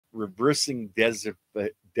reversing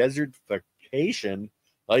desertification.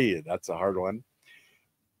 Oh yeah, that's a hard one.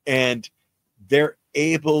 And they're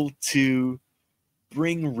able to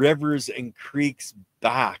bring rivers and creeks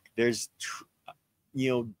back. There's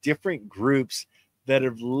different groups that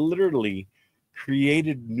have literally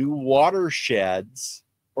created new watersheds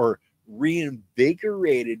or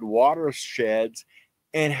reinvigorated watersheds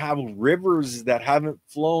and have rivers that haven't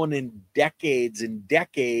flown in decades and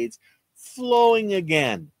decades flowing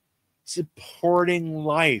again, supporting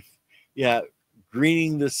life. Yeah,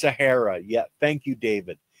 greening the Sahara. Yeah, thank you,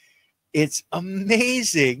 David. It's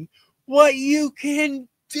amazing what you can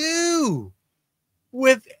do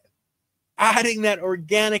with adding that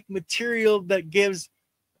organic material that gives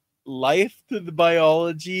life to the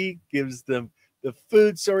biology, gives them the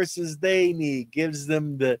food sources they need, gives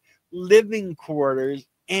them the living quarters,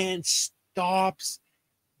 and stops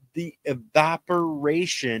the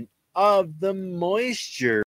evaporation of the moisture.